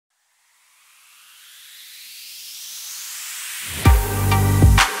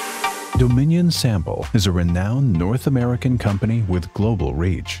Dominion Sample is a renowned North American company with global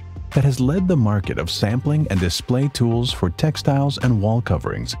reach that has led the market of sampling and display tools for textiles and wall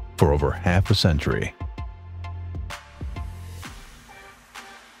coverings for over half a century.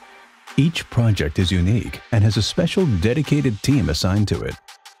 Each project is unique and has a special dedicated team assigned to it.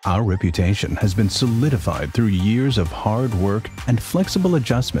 Our reputation has been solidified through years of hard work and flexible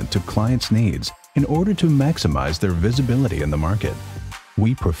adjustment to clients' needs in order to maximize their visibility in the market.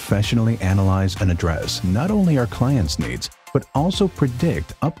 We professionally analyze and address not only our clients' needs, but also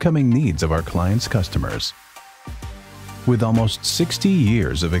predict upcoming needs of our clients' customers. With almost 60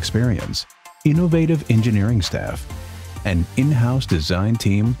 years of experience, innovative engineering staff, an in-house design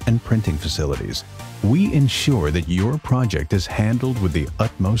team and printing facilities, we ensure that your project is handled with the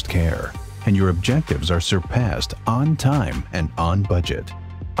utmost care and your objectives are surpassed on time and on budget.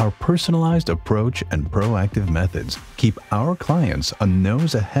 Our personalized approach and proactive methods keep our clients a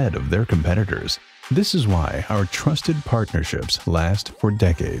nose ahead of their competitors. This is why our trusted partnerships last for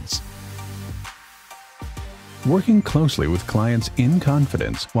decades. Working closely with clients in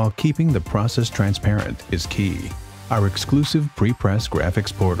confidence while keeping the process transparent is key. Our exclusive pre-press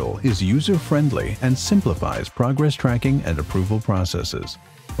graphics portal is user-friendly and simplifies progress tracking and approval processes.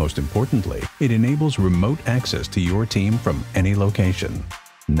 Most importantly, it enables remote access to your team from any location.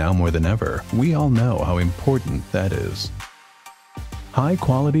 Now more than ever, we all know how important that is.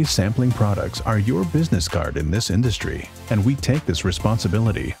 High-quality sampling products are your business card in this industry, and we take this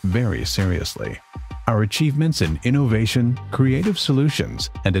responsibility very seriously. Our achievements in innovation, creative solutions,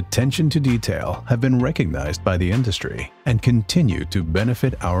 and attention to detail have been recognized by the industry and continue to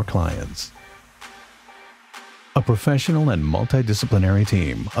benefit our clients. A professional and multidisciplinary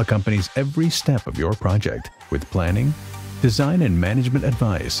team accompanies every step of your project with planning, design and management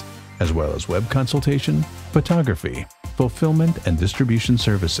advice, as well as web consultation, photography, fulfillment and distribution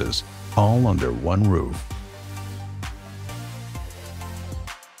services, all under one roof.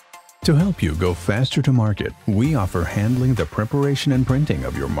 To help you go faster to market, we offer handling the preparation and printing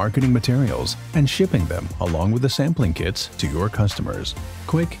of your marketing materials and shipping them along with the sampling kits to your customers.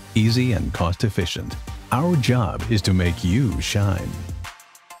 Quick, easy, and cost-efficient. Our job is to make you shine.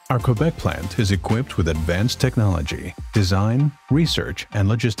 Our Quebec plant is equipped with advanced technology, design, research, and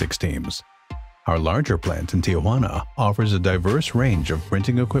logistics teams. Our larger plant in Tijuana offers a diverse range of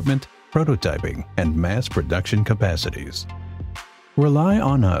printing equipment, prototyping, and mass production capacities. Rely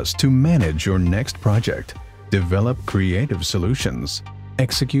on us to manage your next project, develop creative solutions,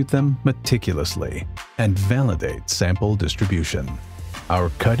 execute them meticulously, and validate sample distribution. Our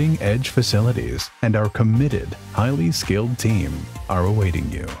cutting-edge facilities and our committed, highly skilled team are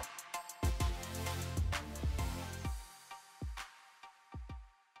awaiting you.